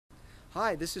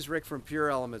Hi, this is Rick from Pure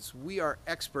Elements. We are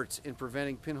experts in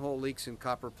preventing pinhole leaks in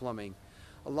copper plumbing.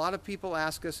 A lot of people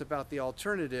ask us about the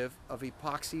alternative of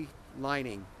epoxy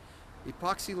lining.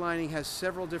 Epoxy lining has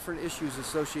several different issues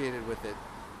associated with it.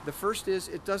 The first is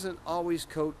it doesn't always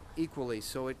coat equally,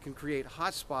 so it can create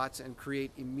hot spots and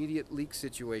create immediate leak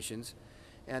situations,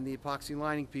 and the epoxy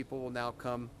lining people will now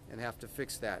come and have to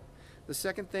fix that. The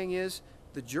second thing is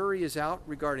the jury is out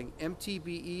regarding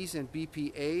MTBEs and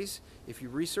BPAs. If you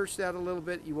research that a little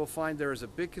bit, you will find there is a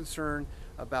big concern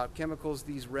about chemicals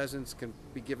these resins can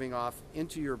be giving off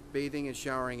into your bathing and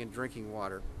showering and drinking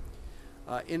water.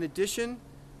 In addition,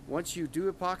 once you do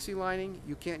epoxy lining,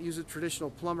 you can't use a traditional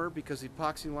plumber because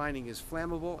epoxy lining is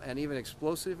flammable and even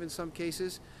explosive in some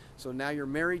cases. So now you're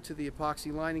married to the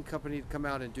epoxy lining company to come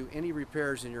out and do any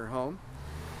repairs in your home.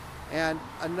 And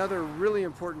another really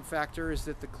important factor is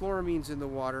that the chloramines in the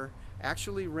water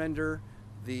actually render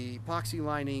the epoxy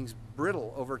linings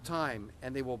brittle over time,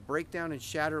 and they will break down and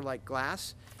shatter like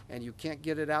glass, and you can't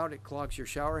get it out. It clogs your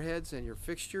shower heads and your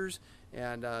fixtures,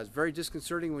 and it's very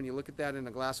disconcerting when you look at that in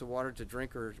a glass of water to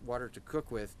drink or water to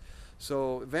cook with.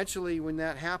 So eventually when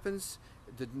that happens,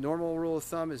 the normal rule of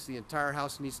thumb is the entire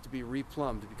house needs to be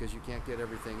replumbed because you can't get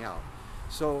everything out.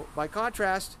 So by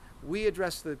contrast, we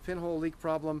address the pinhole leak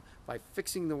problem by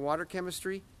fixing the water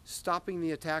chemistry, stopping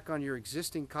the attack on your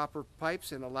existing copper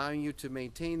pipes and allowing you to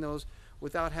maintain those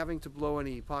without having to blow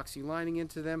any epoxy lining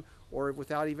into them or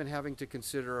without even having to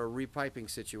consider a repiping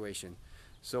situation.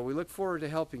 So we look forward to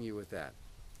helping you with that.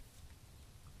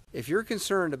 If you're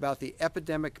concerned about the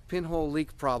epidemic pinhole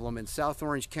leak problem in South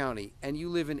Orange County and you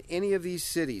live in any of these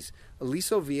cities,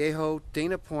 Aliso Viejo,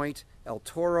 Dana Point, El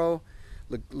Toro,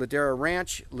 Ladera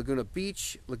Ranch, Laguna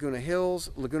Beach, Laguna Hills,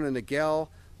 Laguna Niguel,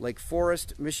 Lake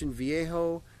Forest, Mission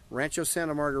Viejo, Rancho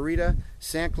Santa Margarita,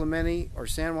 San Clemente, or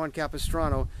San Juan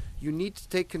Capistrano, you need to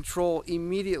take control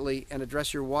immediately and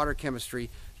address your water chemistry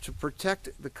to protect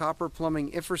the copper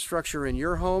plumbing infrastructure in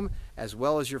your home as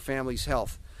well as your family's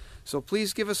health. So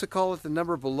please give us a call at the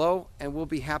number below and we'll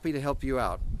be happy to help you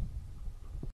out.